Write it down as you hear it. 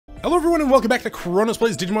Hello everyone and welcome back to Chronos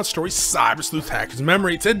Plays Digimon Story Cyber Sleuth Hacker's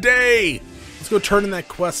Memory. Today, let's go turn in that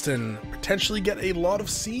quest and potentially get a lot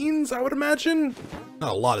of scenes, I would imagine.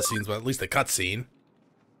 Not a lot of scenes, but at least a cutscene.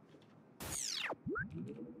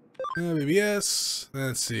 BBS.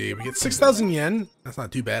 Let's see, we get 6,000 yen. That's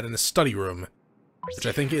not too bad. In a study room, which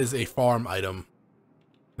I think is a farm item.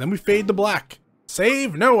 Then we fade to black.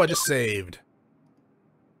 Save? No, I just saved.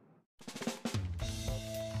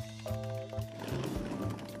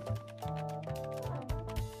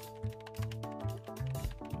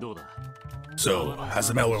 So, has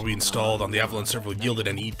the malware we installed on the Avalon server yielded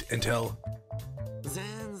any intel?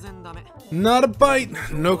 Not a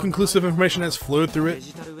bite! No conclusive information has flowed through it.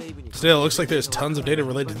 Still, it looks like there's tons of data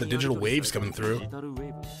related to the digital waves coming through.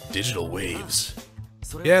 Digital waves?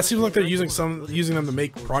 Yeah, it seems like they're using them to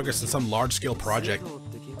make progress in some large-scale project.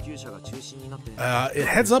 It's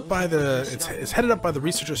headed up by the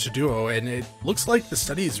researcher Suduo, and it looks like the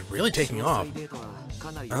study is really taking off.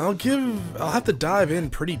 I'll have to dive in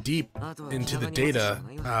pretty deep into the data.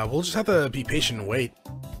 We'll just have to be patient and wait.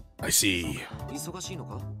 I see.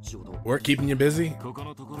 Work keeping you busy?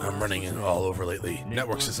 I'm running it all over lately.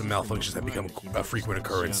 Network system malfunctions have become a frequent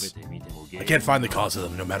occurrence. I can't find the cause of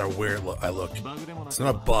them no matter where I look. It's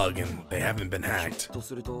not a bug and they haven't been hacked.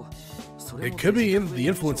 It could be the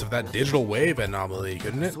influence of that digital wave anomaly,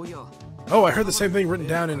 couldn't it? Oh, I heard the same thing written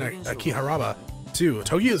down in Akihabara too.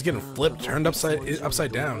 Tokyo is getting flipped, turned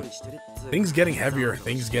upside down. Things getting heavier,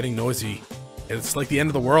 things getting noisy. It's like the end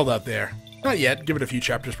of the world out there. Not yet, give it a few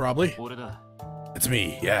chapters probably. It's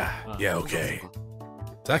me, yeah, okay.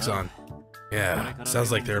 Zaxxon. Yeah,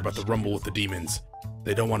 sounds like they're about to rumble with the demons.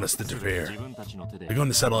 They don't want us to interfere. They're going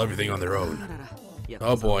to settle everything on their own.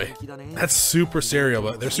 Oh boy, that's super serial,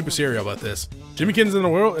 but they're super serial about this. Jimmykin's in the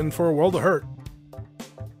world and for a world of hurt.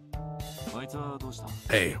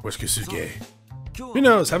 Hey, where's Keisuke? Who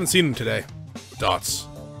knows? Haven't seen him today. Dots.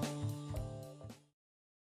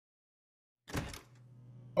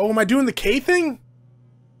 Oh, am I doing the K thing?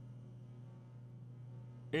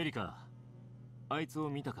 Erika,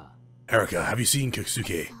 have you seen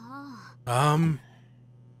Keisuke?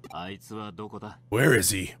 Where is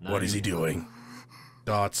he? What is he doing?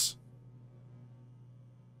 Dots.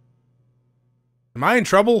 Am I in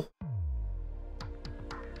trouble?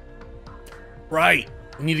 Right.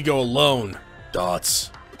 We need to go alone.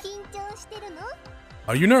 Dots.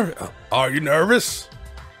 Are you nervous?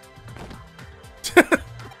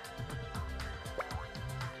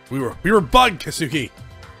 We were bugged, Keisuke.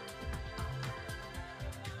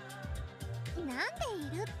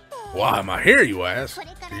 Why am I here, you ask?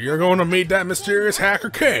 You're going to meet that mysterious hacker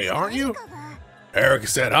K, aren't you? Erika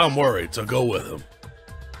said I'm worried, so go with him.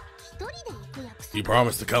 You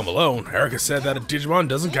promised to come alone. Erika said that a Digimon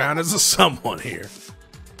doesn't count as a someone here.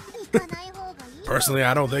 Personally,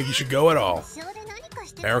 I don't think you should go at all.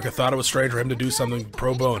 Erika thought it was strange for him to do something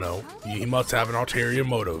pro bono. He must have an ulterior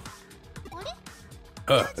motive.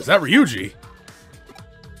 Is that Ryuji?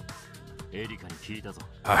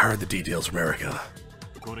 I heard the details from Erika.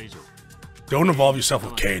 Don't involve yourself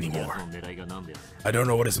with K anymore. I don't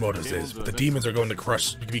know what his motives is, but the demons are going to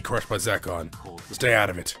be crushed by Zekon. Stay out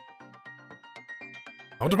of it.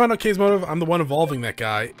 I want to find out K's motive. I'm the one involving that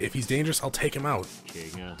guy. If he's dangerous, I'll take him out.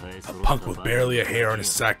 A punk with barely a hair on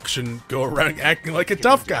his sack shouldn't go around acting like a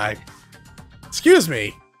tough guy. Excuse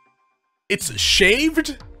me. It's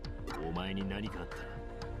shaved?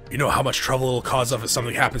 You know how much trouble it'll cause if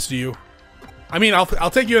something happens to you? I mean,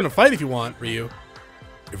 I'll take you in a fight if you want, Ryu.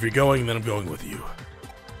 If you're going, then I'm going with you.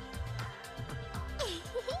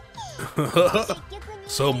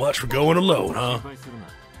 So much for going alone, huh?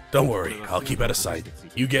 Don't worry, I'll keep out of sight.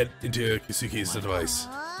 You get into Keisuke's device.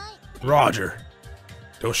 Roger.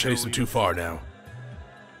 Don't chase him too far now.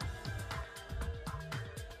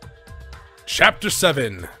 Chapter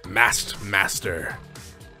 7, Masked Master.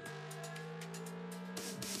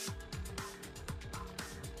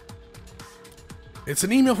 It's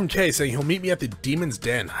an email from K saying he'll meet me at the Demon's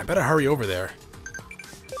Den. I better hurry over there.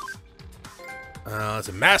 It's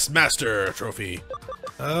a Masked Master trophy.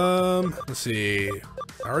 Let's see.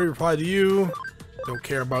 I already replied to you. Don't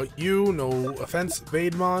care about you. No offense,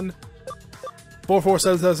 Vademon.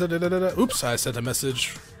 447. Oops, I sent a message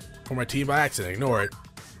for my team by accident. Ignore it.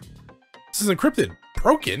 This is encrypted.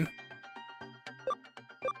 Broken?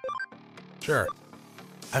 Sure.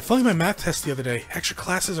 I failed my math test the other day. Extra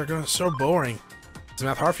classes are going so boring. Is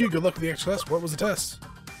math hard for you? Good luck with the extra test. What was the test?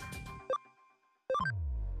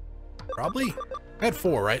 Probably. I had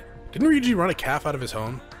 4, right? Didn't Ryuji run a calf out of his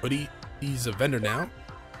home? But he's a vendor now.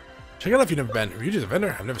 Check it out if you've never been. Ryuji's a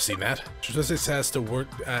vendor? I've never seen that. Just has to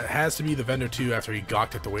be the vendor too after he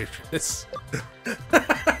gawked at the waitress.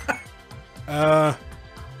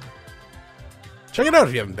 Check it out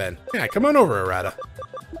if you haven't been. Yeah, come on over, Arata.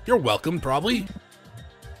 You're welcome, probably.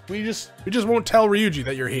 We just won't tell Ryuji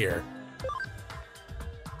that you're here.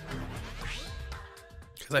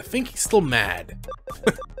 Because I think he's still mad.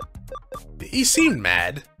 He seemed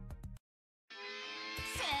mad.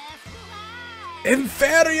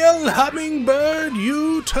 Ethereal hummingbird,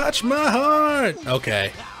 you touch my heart!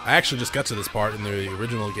 Okay, I actually just got to this part in the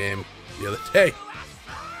original game the other day.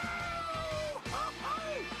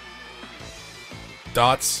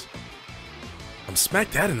 Dots. I'm smack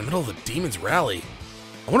dab in the middle of the Demon's rally.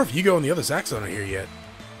 I wonder if Yugo and the other Zaxxon are here yet.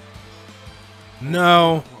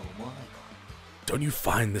 No. Don't you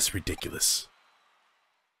find this ridiculous?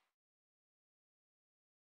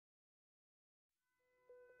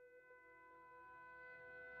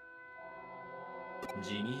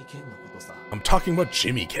 I'm talking about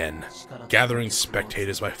Jimmy Ken. Gathering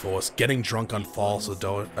spectators by force, getting drunk on false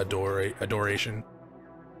adoration.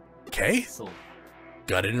 Kay?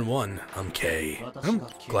 Got it in one. I'm Kay. I'm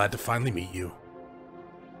glad to finally meet you.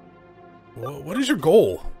 What is your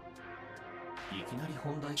goal?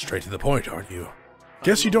 Straight to the point, aren't you?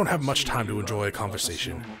 Guess you don't have much time to enjoy a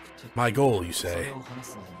conversation. My goal, you say.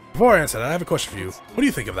 Before I answer that, I have a question for you. What do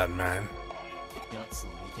you think of that man?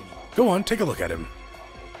 Go on, take a look at him.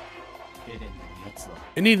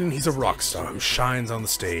 In Eden, he's a rock star who shines on the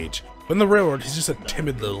stage, but in the real world, he's just a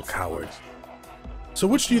timid little coward. So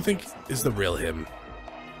which do you think is the real him?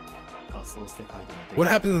 What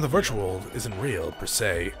happens in the virtual world isn't real, per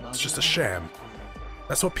se. It's just a sham.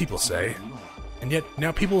 That's what people say. And yet,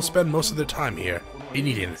 now people spend most of their time here, in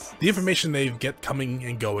Eden. The information they get coming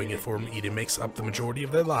and going from Eden makes up the majority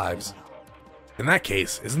of their lives. In that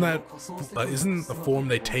case, isn't the form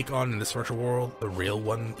they take on in this virtual world the real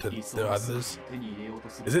one to the others?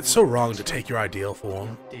 Is it so wrong to take your ideal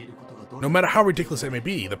form? No matter how ridiculous it may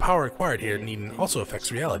be, the power acquired here in Eden also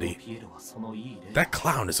affects reality. That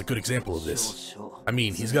clown is a good example of this. I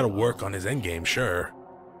mean, he's got to work on his endgame, sure.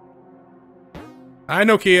 I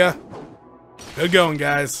know, Kia. Good going,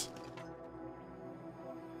 guys.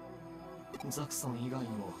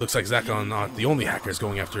 Looks like Zaxxon not the only hackers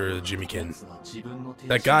going after Jimmy Ken.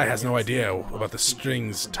 That guy has no idea about the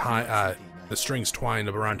strings twined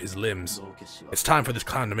around his limbs. It's time for this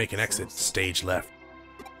clown to make an exit. Stage left.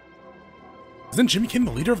 Isn't Jimmy Ken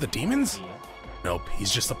the leader of the demons? Nope,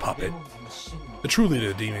 he's just a puppet. The true leader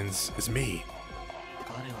of the demons is me.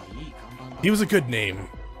 He was a good name.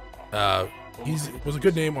 He was a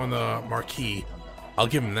good name on the marquee. I'll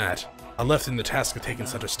give him that. I left him the task of taking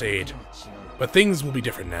center stage. But things will be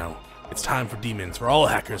different now. It's time for demons, for all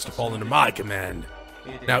hackers to fall under my command.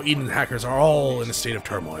 Now Eden hackers are all in a state of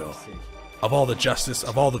turmoil. Of all the justice,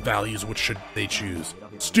 of all the values, which should they choose?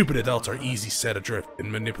 Stupid adults are easily set adrift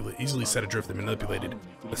and manipulated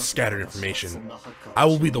with scattered information. I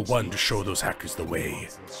will be the one to show those hackers the way.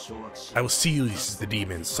 I will seize the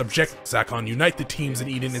demons, subject Zaxxon, unite the teams in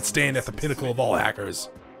Eden, and stand at the pinnacle of all hackers.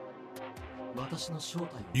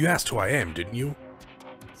 You asked who I am, didn't you?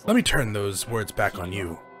 Let me turn those words back on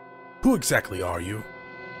you. Who exactly are you?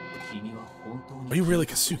 Are you really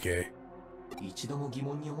Keisuke?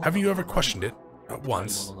 Have you ever questioned it?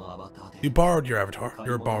 Once. You borrowed your avatar,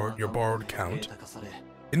 your borrowed account.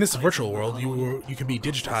 In this virtual world, you can be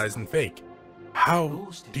digitized and fake. How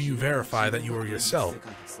do you verify that you are yourself?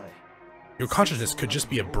 Your consciousness could just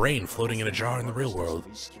be a brain floating in a jar in the real world.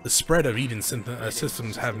 The spread of Eden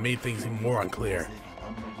systems have made things even more unclear.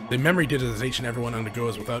 The memory digitization everyone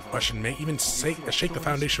undergoes without question may even shake the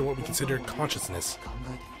foundation of what we consider consciousness.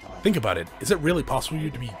 Think about it. Is it really possible for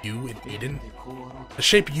you to be you in Eden? The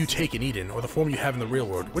shape you take in Eden, or the form you have in the real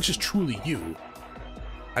world, which is truly you?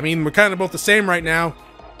 I mean, we're kind of both the same right now.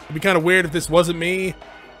 It'd be kind of weird if this wasn't me,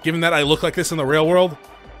 given that I look like this in the real world.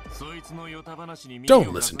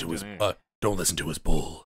 Don't listen to his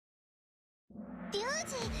bull.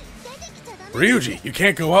 Ryuji, you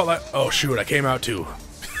can't go out like— oh shoot, I came out too.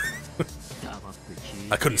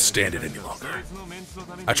 I couldn't stand it any longer.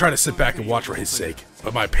 I try to sit back and watch for his sake,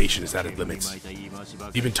 but my patience is at its limits.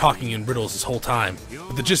 You've been talking in riddles this whole time,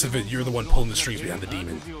 but the gist of it, you're the one pulling the strings behind the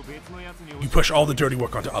demon. You push all the dirty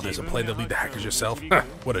work onto others and plan to lead the hackers yourself?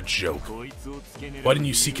 What a joke. Why didn't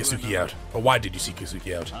you seek Keisuke out? Or why did you seek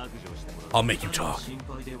Keisuke out? I'll make you talk.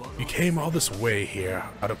 You came all this way here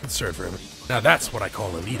out of concern for him. Now that's what I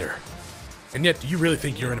call a leader. And yet, do you really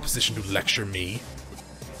think you're in a position to lecture me?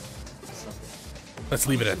 Let's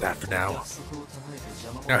leave it at that for now.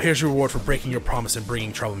 Now here's your reward for breaking your promise and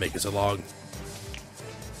bringing troublemakers along.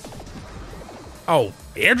 Oh,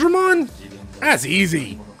 Airdramon? That's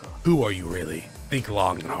easy. Who are you really? Think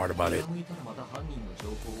long and hard about it.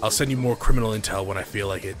 I'll send you more criminal intel when I feel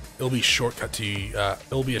like it. It'll be a shortcut to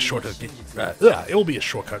it'll be a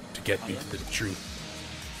shortcut to get you to the truth.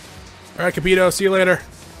 Alright, Capito, see you later.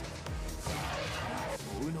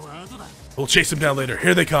 We'll chase them down later.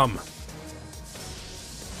 Here they come.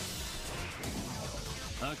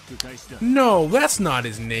 No, that's not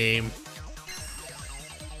his name.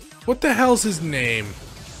 What the hell's his name?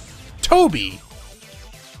 Toby.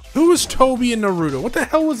 Who was Toby in Naruto? What the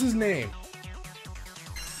hell was his name?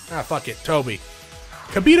 Ah, fuck it. Toby.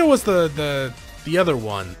 Kabito was the other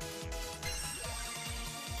one.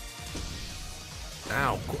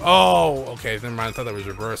 Ow. Oh, okay. Never mind. I thought that was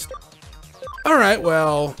reversed. Alright,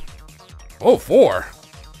 well. Oh, 4.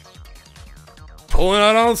 Pulling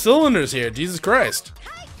out all cylinders here. Jesus Christ.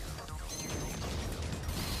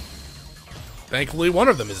 Thankfully, one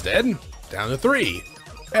of them is dead. Down to 3.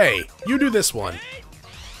 Hey, you do this one.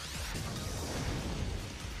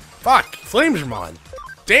 Fuck. Flamesmon.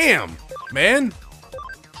 Damn, man.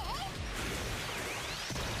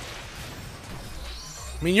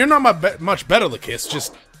 I mean, you're not much better, Lakis.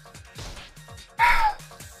 Just...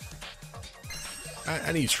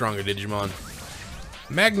 I need stronger Digimon.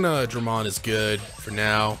 Magna Dramon is good for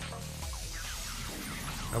now.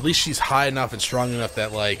 At least she's high enough and strong enough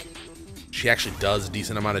that, like, she actually does a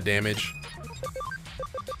decent amount of damage.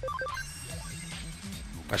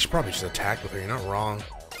 I should probably just attack with her, you're not wrong.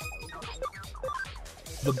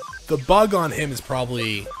 The bug on him is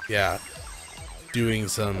probably, yeah, doing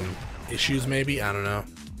some issues maybe? I don't know.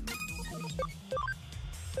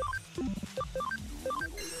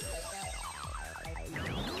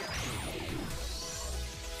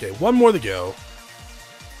 Okay, one more to go.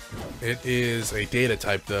 It is a data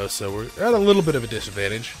type though, so we're at a little bit of a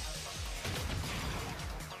disadvantage.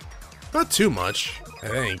 Not too much, I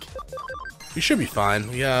think. We should be fine.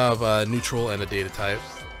 We have a neutral and a data type.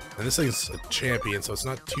 And this thing's a champion, so it's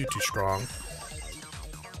not too strong.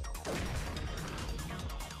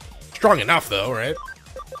 Strong enough, though, right?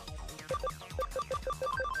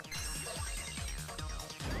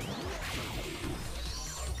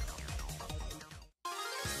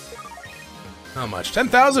 How much?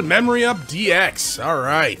 10,000 memory up DX. All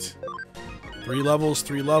right. 3 levels,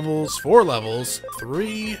 3 levels, 4 levels,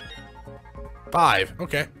 3, 5.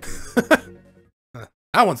 Okay.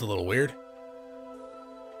 That one's a little weird.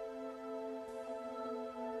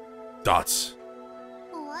 Dots.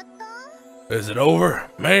 Is it over?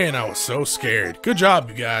 Man, I was so scared. Good job,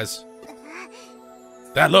 you guys.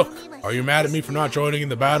 Dad, look. Are you mad at me for not joining in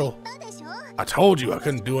the battle? I told you I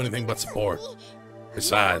couldn't do anything but support.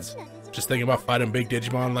 Besides, just thinking about fighting big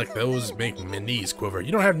Digimon like those make my knees quiver.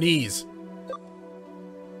 You don't have knees.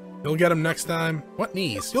 You'll get him next time. What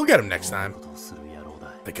knees? You'll get him next time.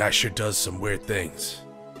 The guy sure does some weird things.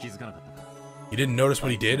 You didn't notice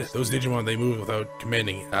what he did? Those Digimon, they moved without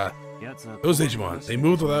commanding, those Digimon, they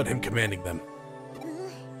moved without him commanding them.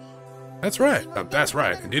 That's right. That's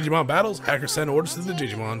right. In Digimon battles, hackers send orders to the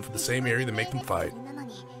Digimon for the same area to make them fight.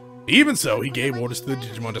 Even so, he gave orders to the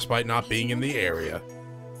Digimon despite not being in the area.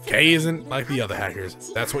 K isn't like the other hackers.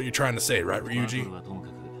 That's what you're trying to say, right, Ryuji?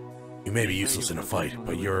 You may be useless in a fight,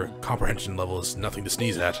 but your comprehension level is nothing to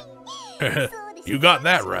sneeze at. You got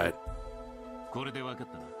that right.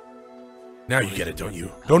 Now you get it, don't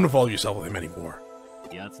you? Don't involve yourself with him anymore.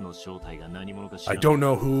 I don't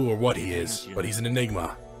know who or what he is, but he's an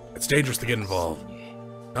enigma. It's dangerous to get involved.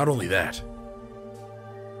 Not only that.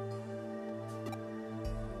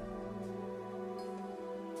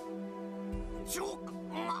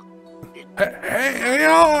 Hey, hang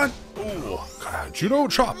on! Ooh, judo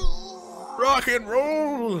chop! Rock and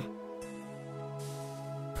roll!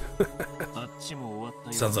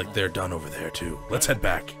 Sounds like they're done over there, too. Let's head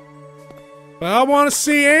back. But I want to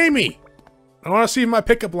see Amy! I want to see if my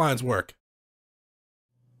pickup lines work.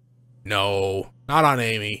 No, not on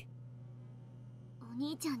Amy.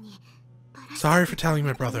 Sorry for telling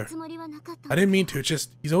my brother. I didn't mean to, it's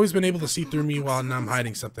just he's always been able to see through me while I'm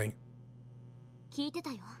hiding something.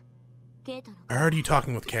 I heard you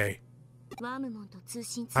talking with Kay.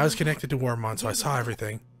 I was connected to Wormmon, so I saw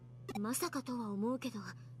everything. You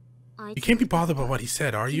can't be bothered by what he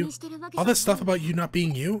said, are you? All that stuff about you not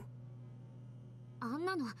being you?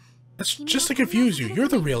 That's just to confuse you. You're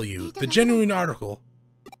the real you, the genuine article.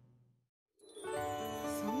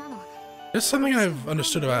 There's something I've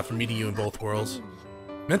understood about from meeting you in both worlds.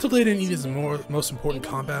 Mental data need is the most important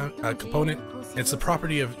component, and it's the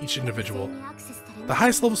property of each individual. The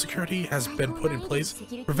highest level security has been put in place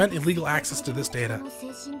to prevent illegal access to this data.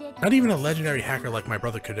 Not even a legendary hacker like my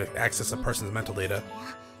brother could access a person's mental data.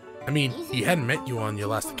 I mean, he hadn't met you on your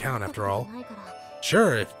last account after all.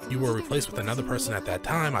 Sure, if you were replaced with another person at that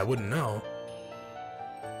time, I wouldn't know.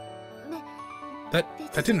 That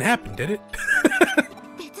didn't happen, did it?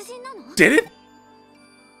 Did it?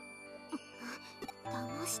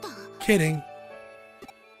 Kidding.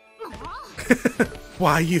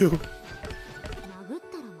 Why you?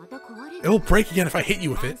 It'll break again if I hit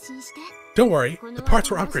you with it. Don't worry, the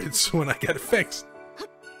parts were upgraded so when I get it fixed.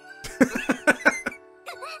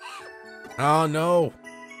 Oh no.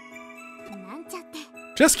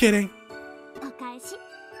 Just kidding.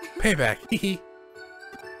 Payback. Hehe.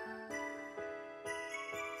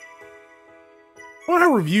 I wonder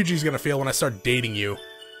how Ryuji's gonna feel when I start dating you.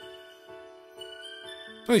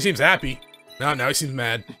 Well, he seems happy. No, now he seems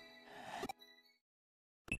mad.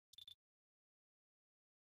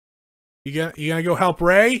 You gonna go help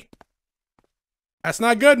Ray? That's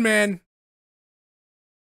not good, man.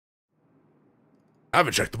 I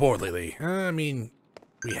haven't checked the board lately. I mean,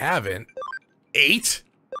 we haven't. 8?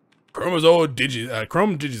 Chrome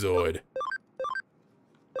Digizoid.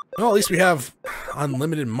 Well, at least we have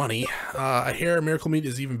unlimited money. I hear Miracle Meat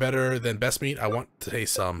is even better than Best Meat. I want to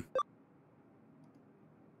taste some.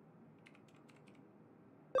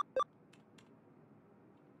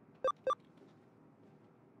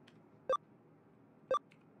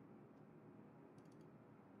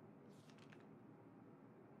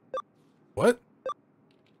 What?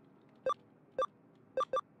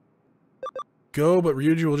 Go, but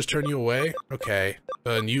Ryuji will just turn you away? Okay.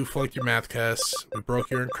 And you flunked your math tests. We broke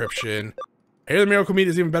your encryption. I hear the Miracle Meat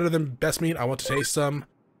is even better than Best Meat. I want to taste some.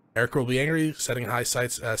 Erica will be angry, setting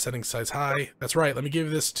sights high. That's right. Let me give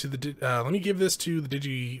this to the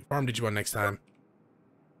Farm Digimon next time.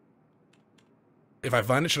 If I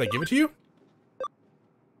find it, should I give it to you?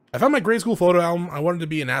 I found my grade school photo album. I wanted to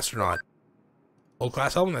be an astronaut. Old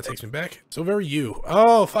class album, that takes me back. So very you.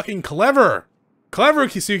 Oh, fucking clever! Clever,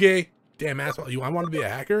 Keisuke! Damn asshole. I want to be a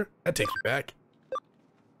hacker? That takes me back.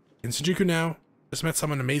 In Shinjuku now. Just met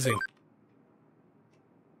someone amazing.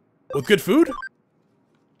 With good food?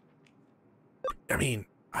 I mean,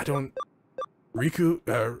 I don't...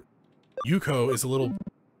 Yuko is a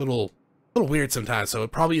little weird sometimes, so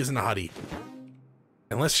it probably isn't a hottie.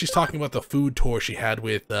 Unless she's talking about the food tour she had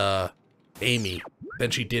with, Amy.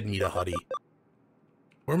 Then she did meet a hottie.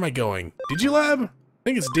 Where am I going? Digilab? I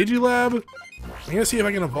think it's Digilab. I'm gonna see if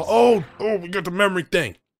I can evolve. Oh, we got the memory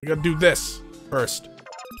thing. We gotta do this first.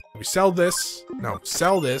 We sell this. No,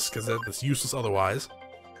 sell this, because that's useless otherwise.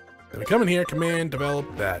 Then we come in here, command,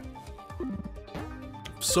 develop that.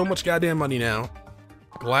 So much goddamn money now.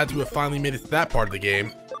 Glad to have finally made it to that part of the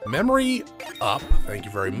game. Memory up. Thank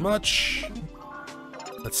you very much.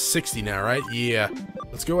 That's 60 now, right? Yeah.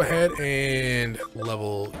 Let's go ahead and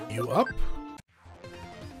level you up.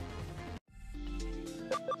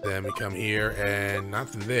 Then we come here and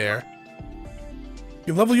nothing there.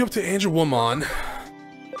 You level you up to Angelwoman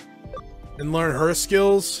and learn her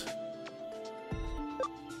skills.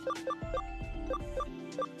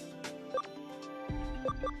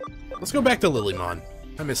 Let's go back to Lilymon.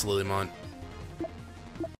 I miss Lilymon.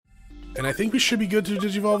 And I think we should be good to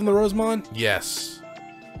Digivolve in the Rosemon? Yes.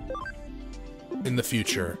 In the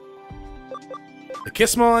future. The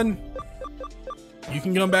Kissmon, you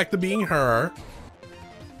can come back to being her.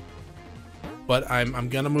 But I'm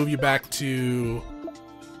gonna move you back to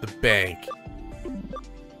the bank.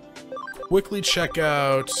 Quickly check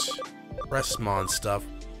out Restmon stuff.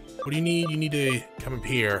 What do you need? You need to come up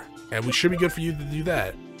here. And we should be good for you to do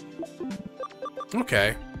that.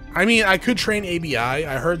 Okay. I mean, I could train ABI.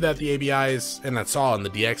 I heard that the ABIs, and I saw in the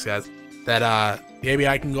DX guys, that the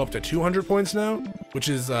ABI can go up to 200 points now, which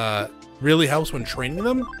is really helps when training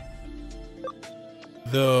them.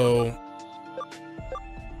 Though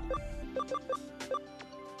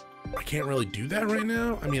I can't really do that right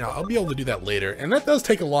now. I mean, I'll be able to do that later, and that does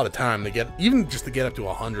take a lot of time to get, even just to get up to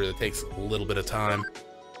 100. It takes a little bit of time.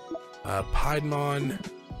 Piedmon,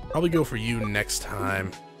 probably go for you next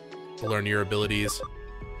time to learn your abilities.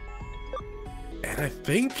 And I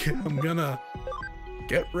think I'm gonna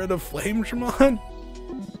get rid of Flamedramon.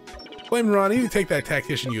 Flamedramon, you need to take that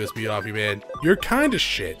Tactician USB off you, man. You're kind of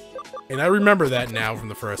shit. And I remember that now from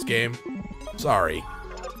the first game. Sorry.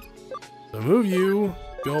 So move you,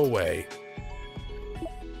 go away.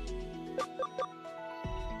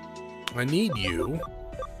 I need you.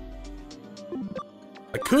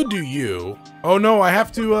 I could do you. Oh no, I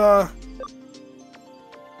have to,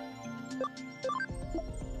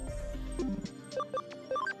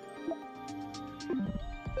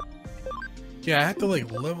 yeah, I have to,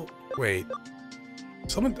 like, level... Wait.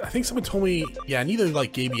 I think someone told me... Yeah, neither,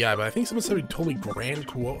 like, ABI, but I think somebody told me Grand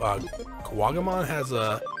Kawagamon has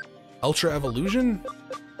a Ultra Evolution?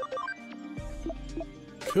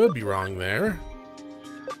 Could be wrong there.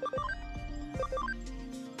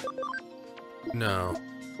 No.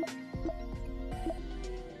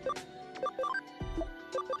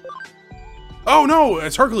 Oh no,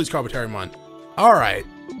 it's Hercules Carbotarimon. Alright.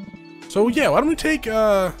 So yeah, why don't we take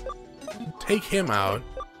him out.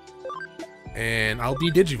 And I'll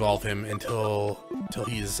de-digivolve him until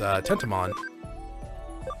he's Tentamon.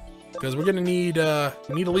 Because we're gonna need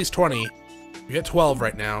we need at least 20. We got 12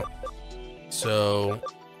 right now. So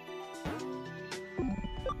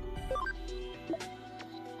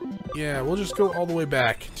yeah, we'll just go all the way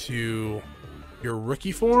back to your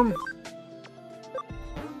rookie form.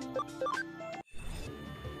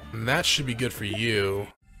 And that should be good for you.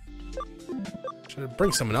 Should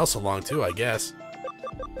bring someone else along too, I guess.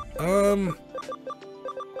 Let's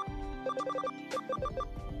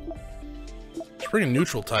bring a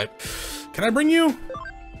neutral type. Can I bring you?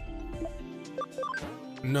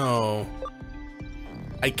 No.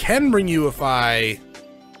 I can bring you if I...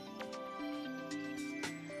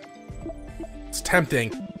 It's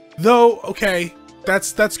tempting. Though, okay.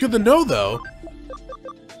 That's good to know, though.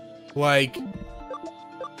 Like...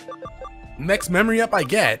 Next memory up I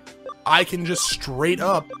get, I can just straight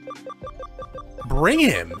up bring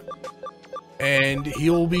him. And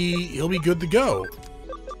he'll be good to go.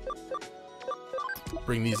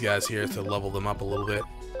 Bring these guys here to level them up a little bit.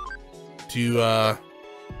 To,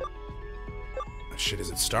 shit, is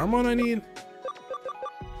it Starmon I need?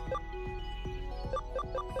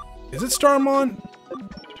 Is it Starmon?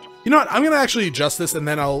 You know what? I'm gonna actually adjust this and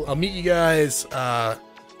then I'll meet you guys, I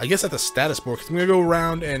guess at the status board, because I'm gonna go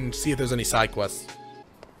around and see if there's any side quests.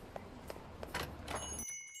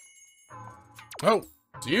 Oh,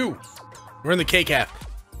 it's you. We're in the K-Cap.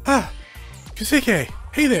 Ah, Keisuke,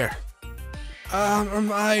 hey there.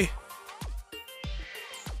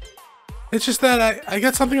 It's just that I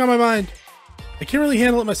got something on my mind. I can't really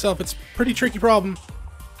handle it myself. It's a pretty tricky problem.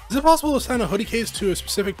 Is it possible to assign a hoodie case to a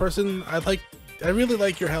specific person? I really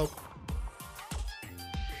like your help.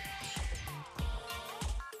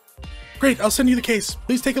 Great, I'll send you the case.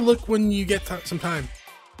 Please take a look when you get some time.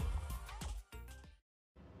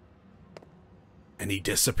 And he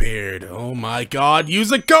disappeared. Oh my god,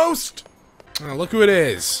 use a ghost! Oh, look who it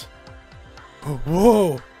is. Oh,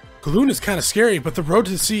 whoa. Kaloon is kind of scary, but the road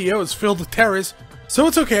to the CEO is filled with terrors, so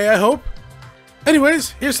it's okay, I hope.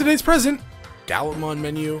 Anyways, here's today's present. Gallantmon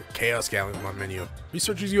menu, Chaos Gallantmon menu.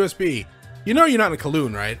 Researcher's USB. You know you're not in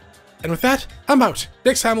Kaloon, right? And with that, I'm out.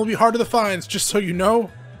 Next time will be harder to find, just so you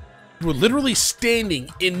know. You were literally standing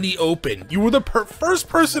in the open. You were the first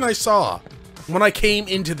person I saw when I came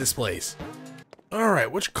into this place.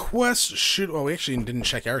 Alright, which quest should... Oh, we actually didn't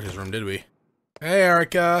check Erica's room, did we? Hey,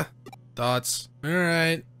 Erica. Thoughts?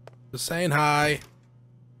 Alright. Just saying hi.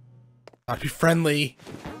 Thought to be friendly.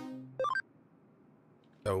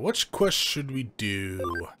 So, which quest should we do?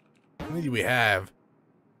 How many do we have?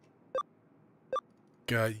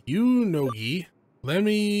 Got you, Nogi. Lend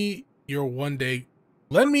me your one-day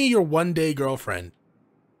girlfriend.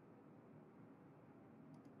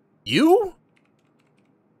 You?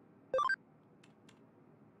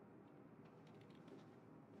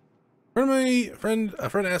 A friend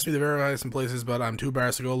asked me to verify some places, but I'm too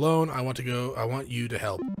embarrassed to go alone. I want you to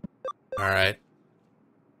help. Alright.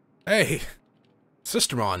 Hey,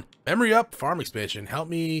 Sistermon. Memory up, farm expansion. Help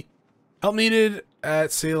needed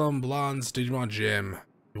at Salem Blonde's Digimon Gym.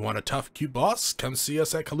 You want a tough, cute boss? Come see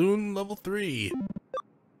us at Kaloon level 3.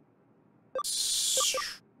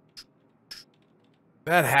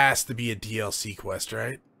 That has to be a DLC quest,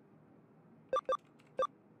 right?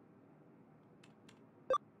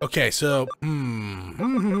 Okay, so,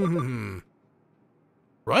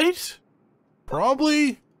 right?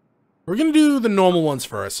 Probably. We're gonna do the normal ones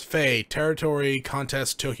first. Faye, Territory,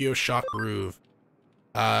 Contest, Tokyo Shock Groove.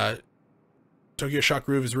 Tokyo Shock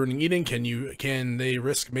Groove is ruining Eden. Can they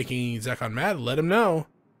risk making Zekon mad? Let him know.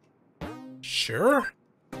 Sure.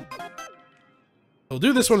 We'll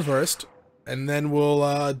do this one first, and then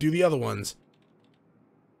we'll do the other ones.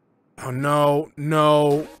 Oh no,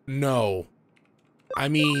 no, no. I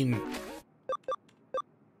mean...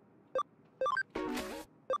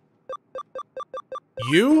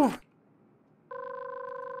 You?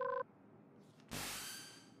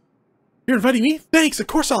 You're inviting me? Thanks, of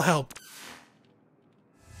course I'll help!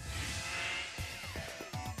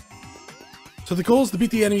 So the goal is to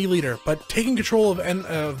beat the enemy leader, but taking control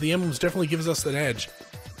of the emblems definitely gives us an edge.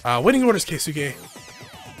 Waiting orders, Keisuke.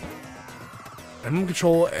 Emblem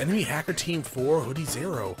control, enemy hacker team 4, hoodie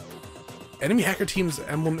 0. Enemy hacker team's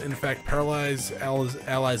emblem, in fact, paralyze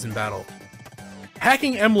allies in battle.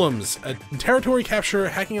 Hacking emblems. In territory capture,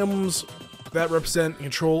 hacking emblems that represent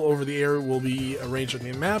control over the area will be arranged on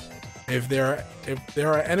the map If there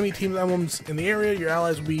are enemy team emblems in the area, your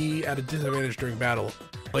allies will be at a disadvantage during battle.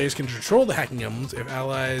 Players can control the hacking emblems. If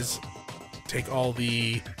allies take all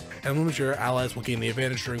the emblems, your allies will gain the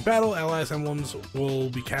advantage during battle. Allies' emblems will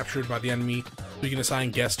be captured by the enemy. We can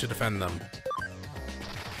assign guests to defend them.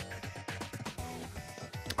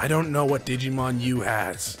 I don't know what Digimon U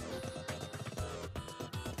has.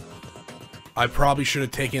 I probably should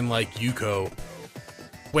have taken, like, Yuko.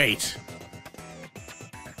 Wait.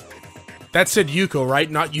 That said Yuko, right?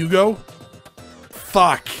 Not Yugo?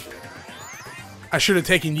 Fuck. I should have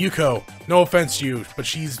taken Yuko. No offense to you, but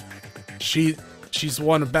she's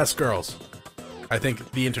one of the best girls. I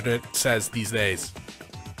think the internet says these days.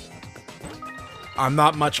 I'm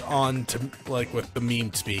not much on to, like, with the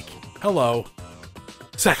meme speak. Hello.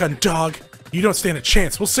 Sakon dog, you don't stand a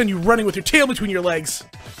chance. We'll send you running with your tail between your legs.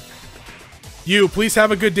 You, please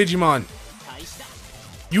have a good Digimon.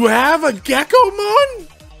 You have a Geckomon?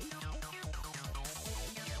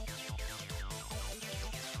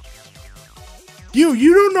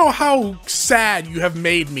 You don't know how sad you have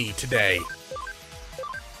made me today.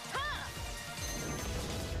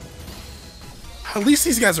 At least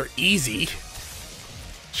these guys are easy.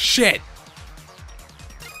 Shit.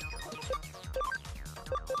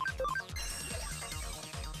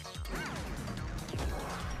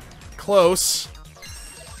 Close.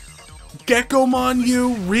 Geckomon,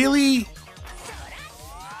 you? Really?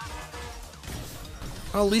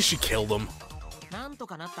 Well, at least you killed him.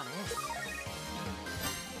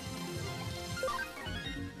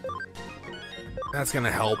 That's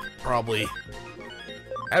gonna help, probably.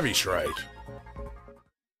 Heavy Strike.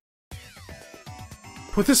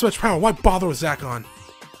 With this much power, why bother with Zakon?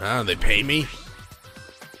 Ah, they pay me?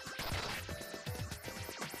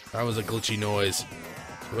 That was a glitchy noise.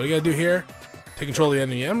 What do you gotta do here? Take control of the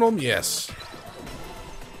enemy emblem? Yes.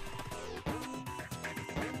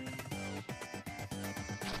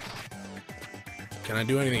 Can I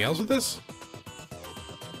do anything else with this?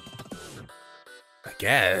 I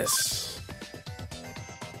guess.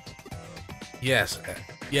 Yes.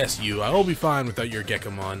 Yes, you. I will be fine without your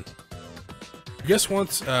Geckomon.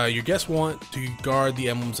 Your guests want to guard the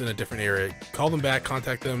emblems in a different area. Call them back,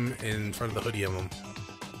 contact them in front of the hoodie emblem.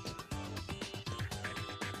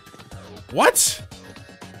 What?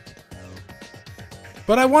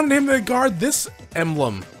 But I wanted him to guard this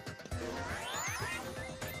emblem.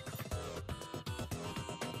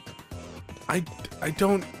 I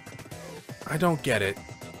don't get it.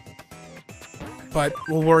 But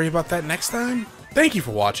we'll worry about that next time. Thank you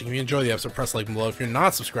for watching. If you enjoyed the episode, press like below. If you're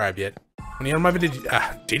not subscribed yet, when you're on my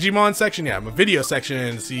Digimon section, yeah, my video section,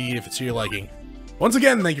 and see if it's to your liking. Once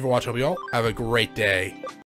again, thank you for watching. Hope you all have a great day.